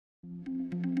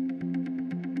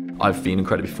I've been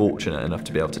incredibly fortunate enough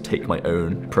to be able to take my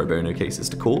own pro bono cases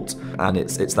to court, and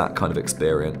it's that kind of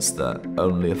experience that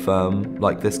only a firm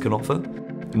like this can offer.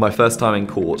 My first time in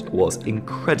court was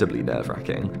incredibly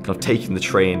nerve-wracking, kind of taking the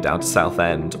train down to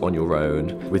Southend on your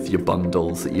own with your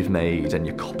bundles that you've made and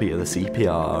your copy of the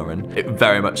CPR, and it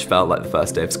very much felt like the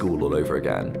first day of school all over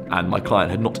again. And my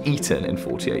client had not eaten in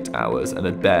 48 hours and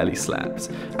had barely slept.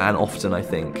 And often I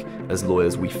think, as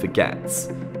lawyers, we forget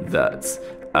that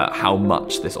how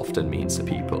much this often means to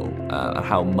people and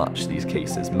how much these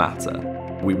cases matter.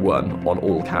 We won on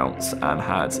all counts and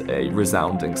had a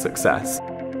resounding success.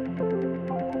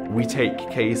 We take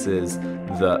cases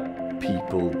that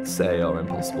people say are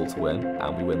impossible to win,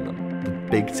 and we win them. The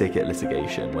big ticket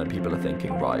litigation, when people are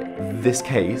thinking, right, this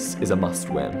case is a must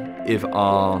win. If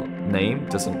our name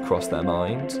doesn't cross their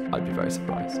mind, I'd be very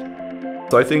surprised.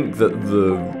 So I think that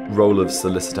the role of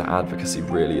solicitor advocacy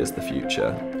really is the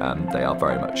future, and they are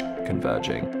very much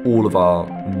converging. All of our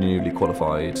newly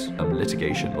qualified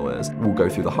litigation lawyers will go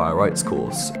through the higher rights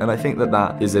course, and I think that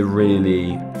that is a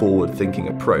really forward-thinking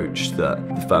approach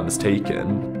that the firm has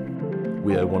taken.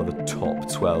 We are one of the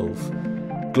top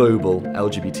 12 global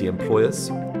LGBT employers,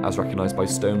 as recognised by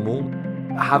Stonewall.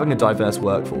 Having a diverse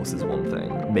workforce is one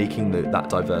thing. Making that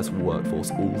diverse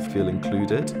workforce all feel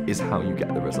included is how you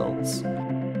get the results.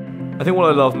 I think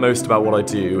what I love most about what I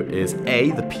do is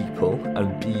A, the people,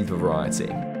 and B, the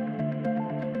variety.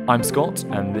 I'm Scott,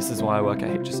 and this is why I work at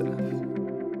HSF.